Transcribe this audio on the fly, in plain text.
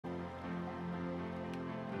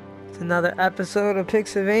Another episode of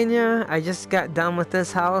Pixelvania. I just got done with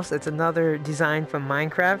this house. It's another design from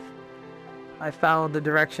Minecraft. I followed the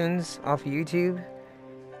directions off YouTube.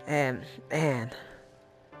 And, man,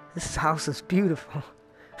 this house is beautiful.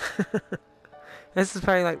 This is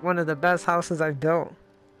probably like one of the best houses I've built.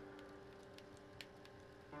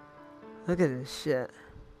 Look at this shit.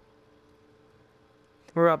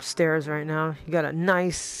 We're upstairs right now. You got a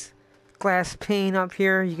nice glass pane up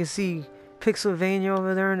here. You can see Pixelvania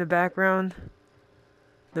over there in the background.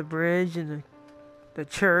 The bridge and the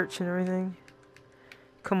church and everything.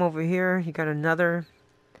 Come over here. You got another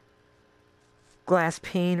glass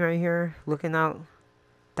pane right here looking out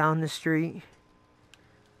down the street.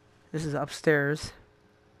 This is upstairs.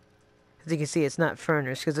 As you can see, it's not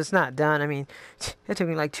furnished because it's not done. I mean, it took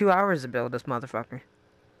me like 2 hours to build this motherfucker.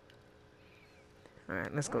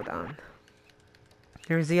 Alright, let's go down.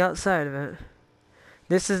 Here's the outside of it.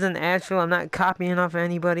 This isn't actual. I'm not copying off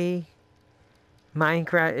anybody.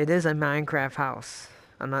 Minecraft. It is a Minecraft house.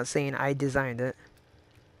 I'm not saying I designed it.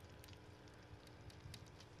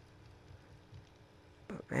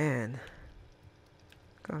 But man,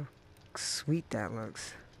 look how sweet that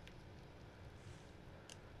looks.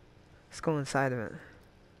 Let's go inside of it.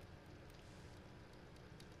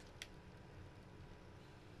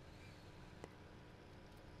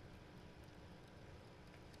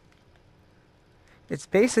 It's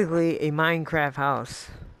basically a Minecraft house.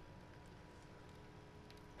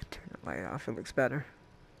 Turn the light off, it looks better.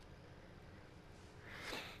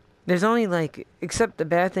 There's only like, except the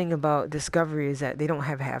bad thing about Discovery is that they don't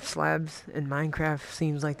have half slabs. And Minecraft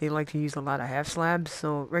seems like they like to use a lot of half slabs.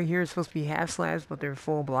 So right here it's supposed to be half slabs, but they're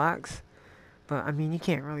full blocks. But I mean, you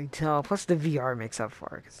can't really tell. Plus the VR makes up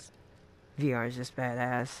for it, 'cause VR is just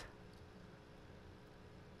badass.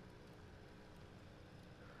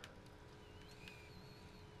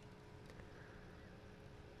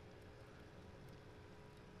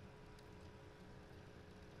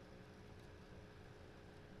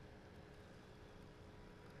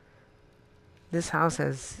 This house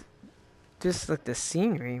has just like the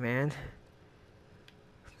scenery, man.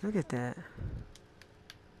 Look at that.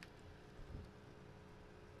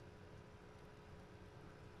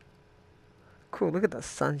 Cool, look at the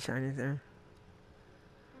sun shining there.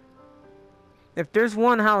 If there's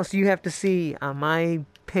one house you have to see on my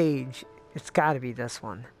page, it's gotta be this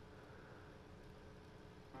one.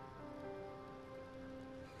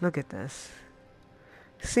 Look at this.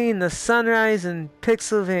 Seeing the sunrise in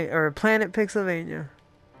Pixelvania, or Planet Pixelvania.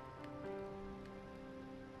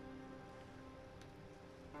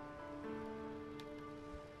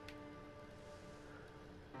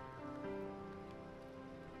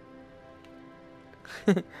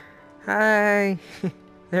 Hi,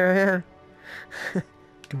 there I am.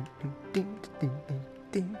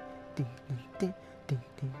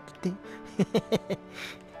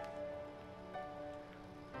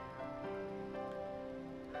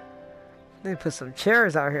 Let me put some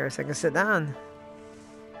chairs out here so I can sit down.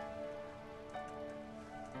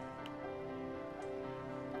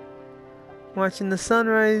 Watching the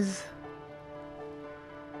sunrise.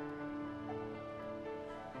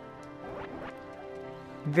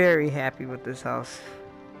 Very happy with this house.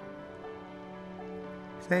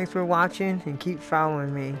 Thanks for watching and keep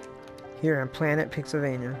following me here on Planet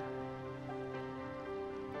Pixelvania.